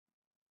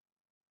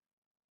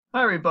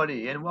Hi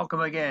everybody, and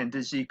welcome again to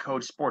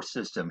Zcode Sports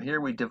System.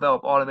 Here we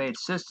develop automated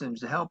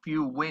systems to help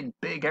you win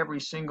big every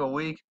single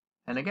week.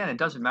 And again, it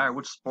doesn't matter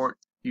which sport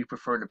you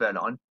prefer to bet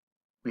on.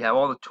 We have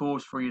all the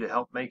tools for you to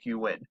help make you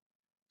win.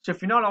 So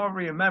if you're not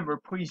already a member,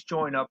 please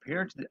join up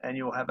here and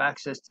you'll have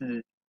access to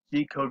the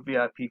Zcode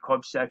VIP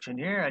Club section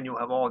here, and you'll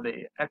have all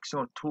the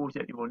excellent tools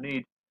that you will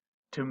need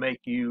to make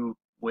you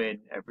win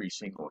every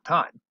single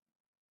time.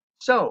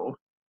 So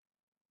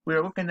we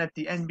are looking at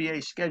the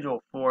NBA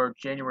schedule for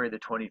January the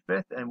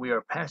 25th, and we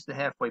are past the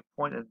halfway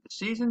point of the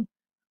season.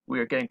 We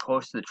are getting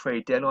close to the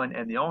trade deadline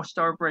and the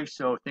All-Star break,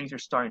 so things are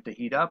starting to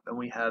heat up, and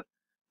we have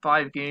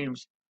 5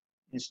 games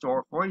in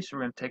store for you. So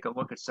we're going to take a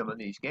look at some of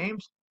these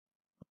games.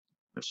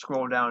 Let's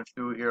scroll down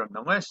through here on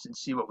the list and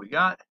see what we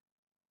got.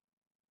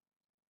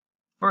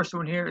 First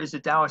one here is the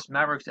Dallas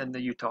Mavericks and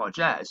the Utah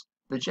Jazz.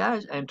 The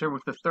Jazz enter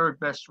with the third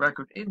best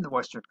record in the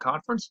Western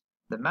Conference.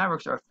 The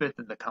Mavericks are fifth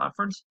in the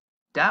conference.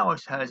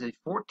 Dallas has a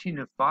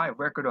 14-5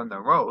 record on the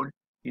road.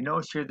 You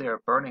notice here they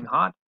are burning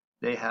hot.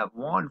 They have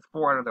won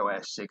 4 out of their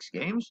last 6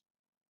 games.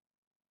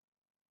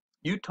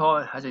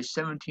 Utah has a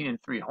 17-3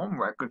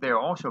 home record. They are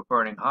also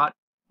burning hot.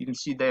 You can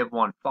see they have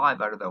won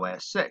 5 out of their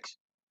last 6. If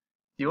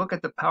you look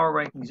at the power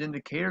rankings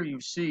indicator, you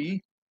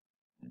see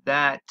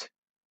that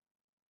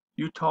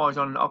Utah is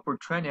on an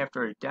upward trend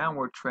after a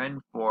downward trend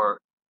for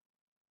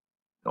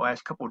the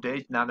last couple of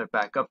days. Now they're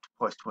back up to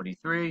plus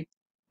 23,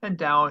 and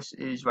Dallas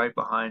is right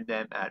behind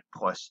them at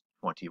plus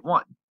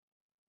 21.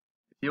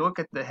 If you look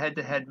at the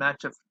head-to-head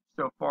matchup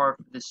so far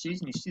this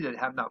season, you see they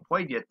have not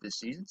played yet this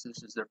season, so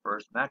this is their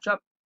first matchup.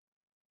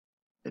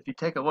 If you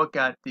take a look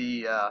at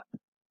the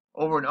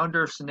over and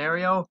under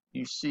scenario,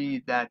 you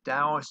see that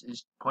Dallas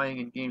is playing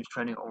in games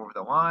trending over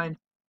the line.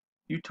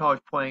 Utah is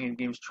playing in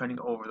games trending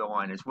over the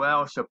line as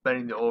well, so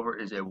betting the over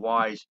is a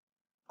wise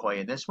play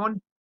in this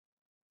one.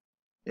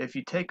 If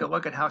you take a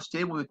look at how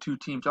stable the two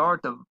teams are,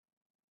 the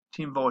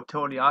team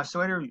volatility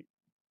oscillator,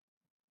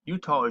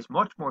 Utah is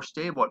much more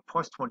stable at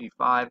plus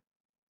 25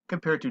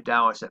 compared to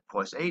Dallas at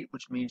plus 8,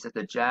 which means that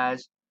the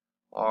Jazz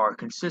are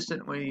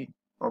consistently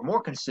or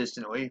more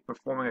consistently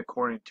performing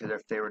according to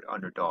their favorite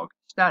underdog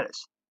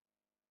status.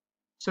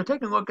 So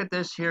taking a look at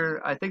this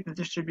here, I think that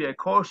this should be a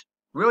close,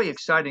 really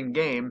exciting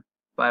game,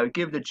 but I would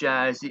give the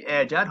Jazz the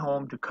edge at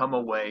home to come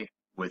away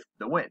with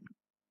the win.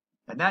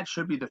 And that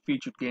should be the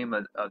featured game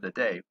of the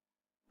day,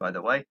 by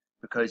the way,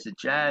 because the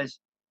Jazz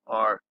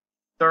are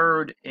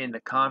third in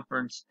the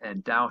conference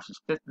and Dallas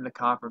is fifth in the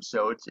conference,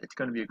 so it's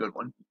going to be a good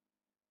one.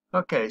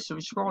 Okay, so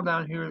we scroll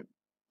down here to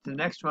the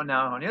next one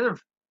now. On the other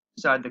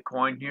side of the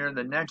coin here,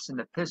 the Nets and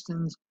the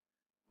Pistons,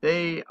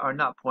 they are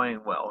not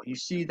playing well. You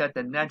see that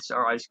the Nets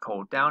are ice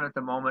cold down at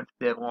the moment.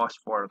 They have lost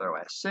 4 out of their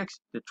last 6.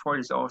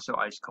 Detroit is also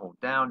ice cold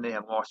down. They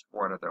have lost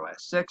 4 out of their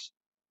last 6.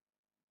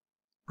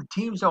 The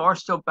teams are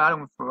still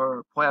battling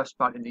for a playoff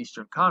spot in the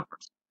Eastern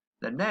Conference.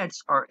 The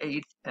Nets are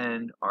 8th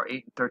and are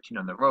 8-13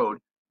 on the road.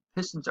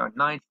 Pistons are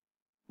 9th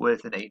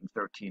with an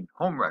 8-13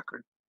 home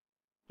record.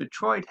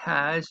 Detroit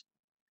has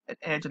an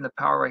edge on the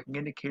power ranking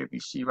indicator.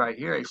 You see right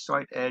here a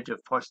slight edge of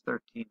plus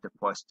 13 to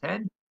plus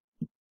 10.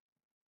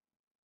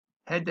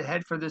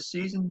 Head-to-head for this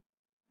season,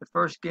 the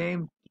first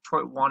game,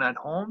 Detroit won at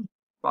home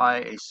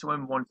by a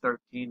slim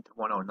 113 to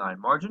 109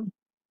 margin.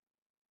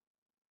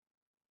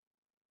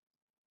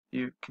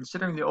 You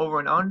considering the over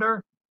and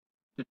under,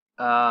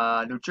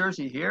 New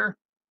Jersey here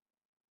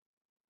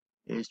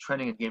is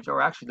trending in games over.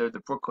 Actually, they're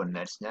the Brooklyn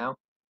Nets now.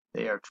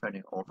 They are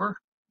trending over.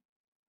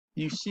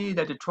 You see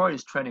that Detroit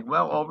is trending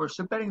well over,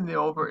 so betting the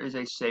over is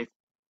a safe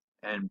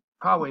and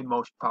probably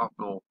most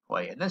profitable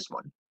play in this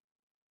one.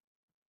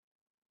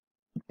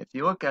 If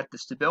you look at the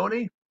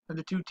stability of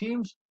the two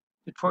teams,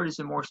 Detroit is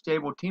a more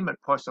stable team at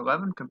plus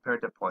 11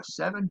 compared to plus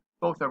 7.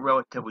 Both are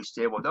relatively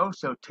stable though,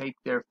 so take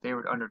their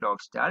favorite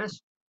underdog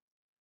status.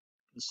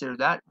 Consider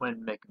that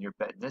when making your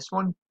bet in this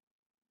one.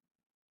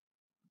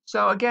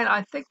 So again,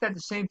 I think that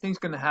the same thing's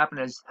going to happen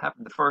as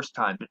happened the first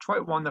time.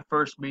 Detroit won the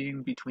first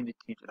meeting between the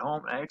teams at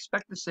home, and I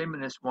expect the same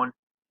in this one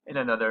in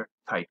another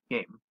tight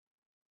game.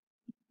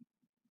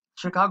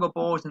 Chicago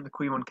Bulls and the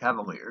Cleveland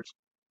Cavaliers.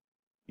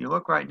 You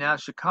look right now,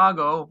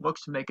 Chicago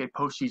looks to make a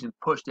postseason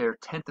push. They are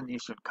 10th in the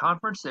Eastern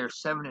Conference. They are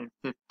 7-15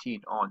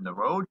 on the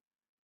road.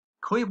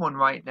 Cleveland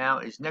right now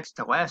is next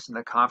to last in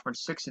the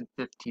conference,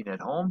 6-15 at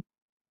home.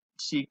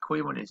 See,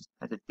 Cleveland is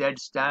at a dead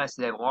status.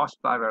 They have lost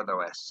 5 out of their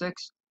last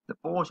 6. The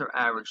Bulls are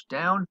averaged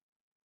down.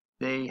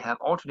 They have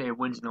alternated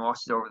wins and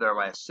losses over their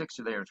last 6,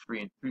 so they are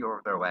 3-3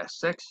 over their last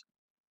 6.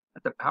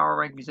 At the power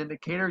rankings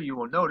indicator, you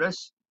will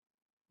notice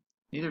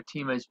neither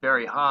team is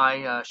very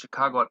high.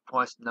 Chicago at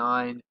plus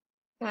 9,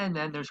 and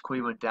then there's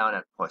Cleveland down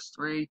at plus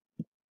 3.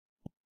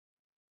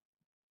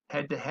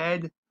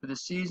 Head-to-head for the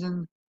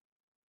season,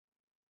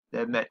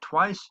 they've met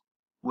twice,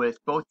 with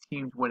both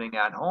teams winning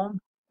at home,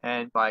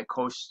 and by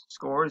close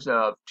scores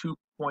of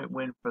 2-point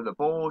win for the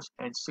Bulls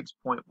and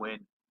 6-point win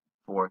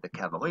for the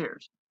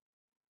Cavaliers.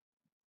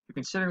 If you're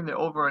considering the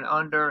over and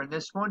under in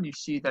this one, you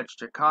see that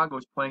Chicago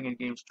is playing in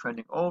games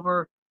trending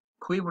over.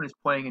 Cleveland is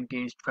playing in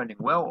games trending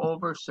well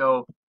over.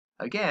 So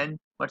Again,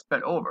 let's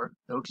bet over.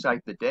 It looks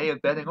like the day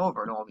of betting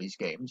over in all these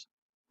games,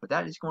 but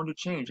that is going to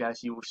change,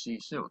 as you will see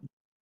soon.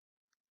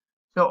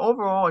 So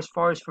overall, as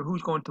far as for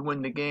who's going to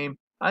win the game,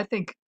 I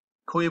think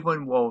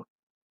Cleveland will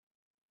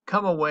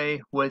come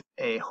away with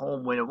a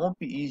home win. It won't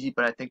be easy,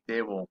 but I think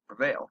they will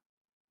prevail.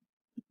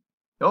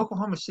 The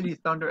Oklahoma City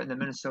Thunder and the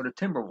Minnesota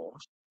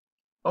Timberwolves.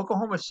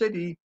 Oklahoma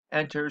City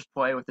enters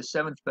play with the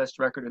 7th best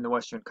record in the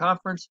Western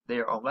Conference. They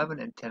are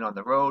 11-10 on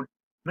the road.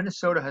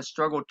 Minnesota has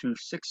struggled to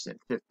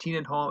 6-15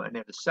 at home, and they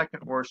have the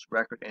 2nd worst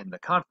record in the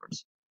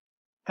conference.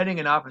 Heading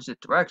in opposite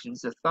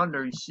directions, the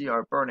Thunder, you see,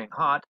 are burning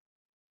hot.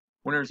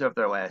 Winners of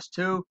their last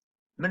 2.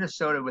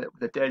 Minnesota with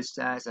the dead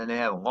stats, and they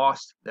have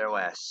lost their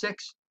last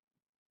 6.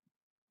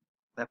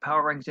 That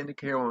power rankings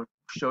indicator will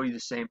show you the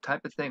same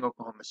type of thing.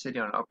 Oklahoma City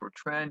on an upward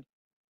trend.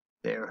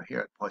 They're here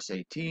at plus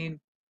 18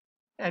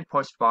 and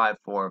plus 5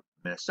 for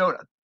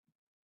Minnesota.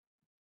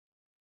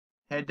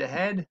 Head to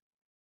head,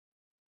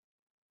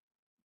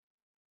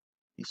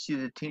 you see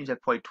the teams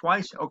that played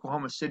twice.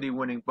 Oklahoma City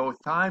winning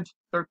both times,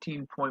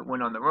 13-point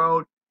win on the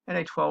road, and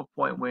a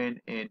 12-point win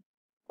in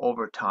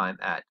overtime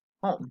at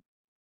home.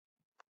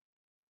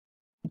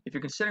 If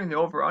you're considering the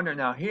over-under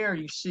now, here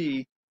you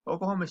see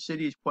Oklahoma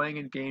City is playing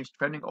in games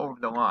trending over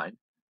the line.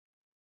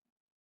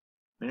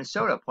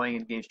 Minnesota playing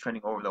in games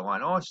trending over the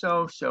line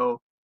also,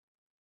 so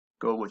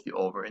go with the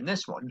over in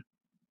this one.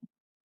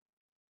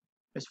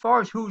 As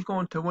far as who's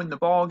going to win the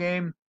ball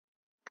game,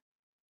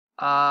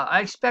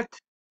 I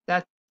expect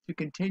that to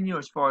continue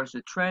as far as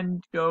the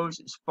trend goes.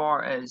 As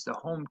far as the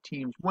home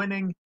teams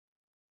winning,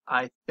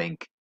 I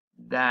think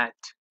that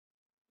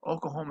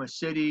Oklahoma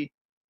City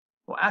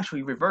will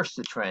actually reverse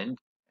the trend,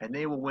 and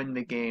they will win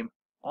the game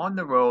on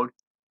the road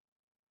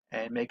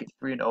and make it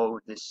 3-0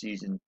 this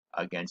season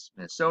against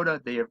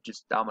Minnesota. They have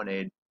just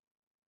dominated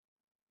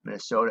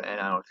Minnesota, and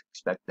I don't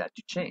expect that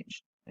to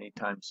change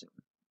anytime soon.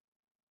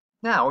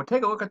 Now, we'll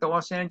take a look at the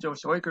Los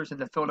Angeles Lakers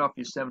and the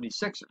Philadelphia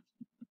 76ers.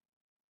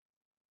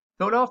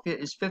 Philadelphia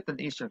is 5th in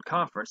the Eastern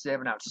Conference. They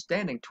have an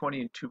outstanding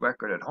 20-2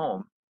 record at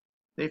home.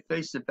 They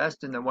face the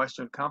best in the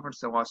Western Conference,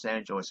 the Los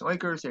Angeles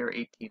Lakers. They are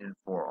 18-4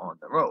 on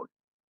the road.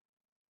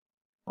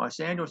 Los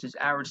Angeles'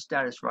 average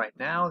status right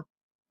now,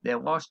 they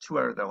have lost 2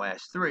 out of their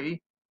last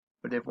 3,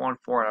 but they've won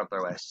 4 out of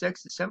their last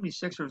 6. The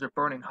 76ers are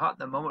burning hot in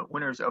the moment,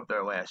 winners of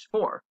their last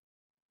 4.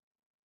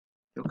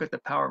 Look at the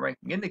power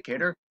ranking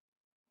indicator.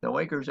 The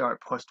Lakers are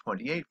at plus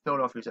 28.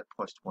 Philadelphia is at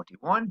plus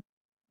 21.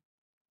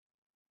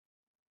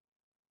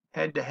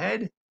 Head to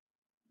head,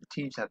 the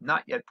teams have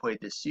not yet played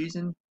this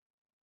season.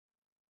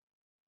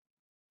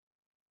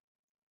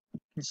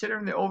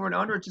 Considering the over and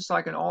under, just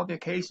like in all the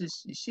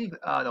cases, you see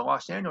the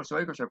Los Angeles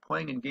Lakers are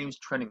playing in games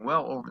trending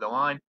well over the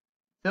line.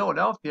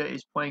 Philadelphia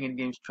is playing in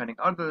games trending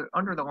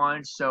under the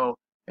line. So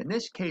in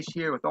this case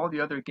here, with all the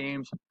other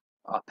games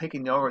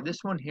picking the over,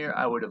 this one here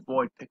I would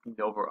avoid picking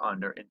the over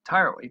under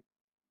entirely.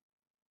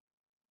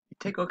 You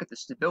take a look at the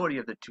stability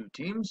of the two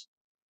teams.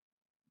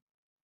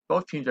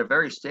 Both teams are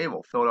very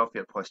stable.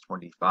 Philadelphia at plus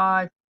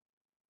 25,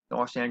 the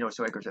Los Angeles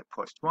Lakers at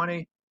plus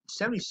 20.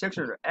 The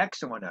 76ers are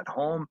excellent at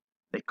home.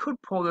 They could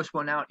pull this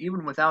one out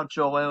even without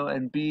Joel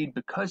Embiid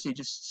because they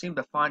just seem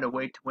to find a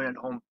way to win at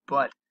home.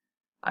 But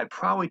I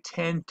probably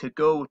tend to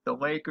go with the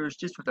Lakers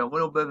just with a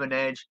little bit of an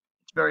edge.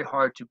 It's very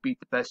hard to beat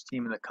the best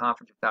team in the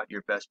conference without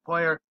your best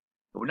player.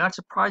 It would not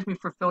surprise me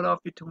for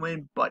Philadelphia to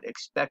win, but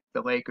expect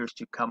the Lakers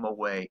to come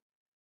away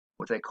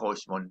with a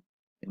close one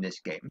in this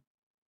game.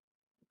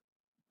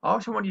 I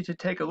also want you to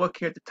take a look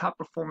here at the top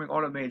performing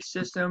automated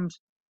systems.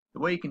 The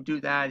way you can do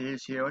that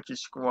is here. Let's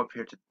just scroll up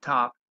here to the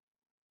top.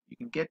 You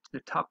can get to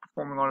the top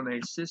performing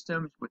automated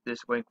systems with this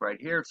link right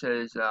here. It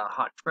says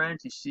hot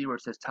trends. You see where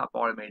it says top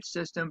automated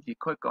systems. You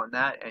click on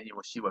that and you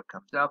will see what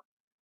comes up.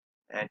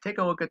 And take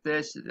a look at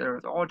this.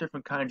 There's all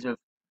different kinds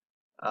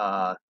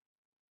of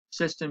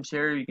systems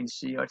here. You can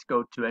see, let's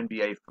go to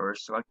NBA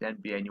first. Select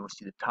NBA and you will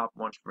see the top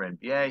ones for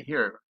NBA.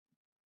 Here,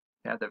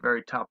 you have the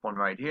very top one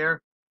right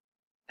here.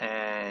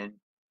 And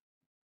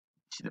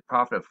you see the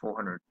profit of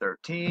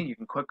 413. You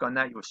can click on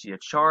that. You will see a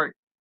chart.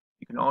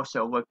 You can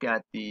also look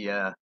at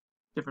the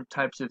different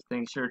types of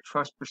things here: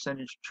 trust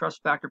percentage,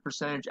 trust factor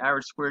percentage,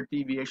 average squared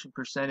deviation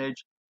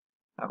percentage,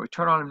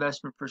 return on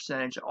investment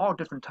percentage, all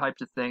different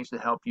types of things to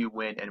help you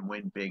win and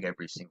win big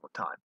every single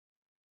time.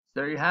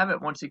 So there you have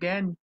it. Once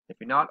again, if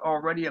you're not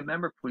already a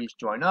member, please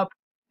join up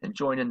and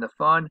join in the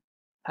fun.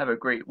 Have a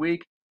great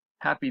week.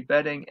 Happy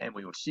betting, and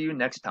we will see you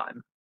next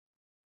time.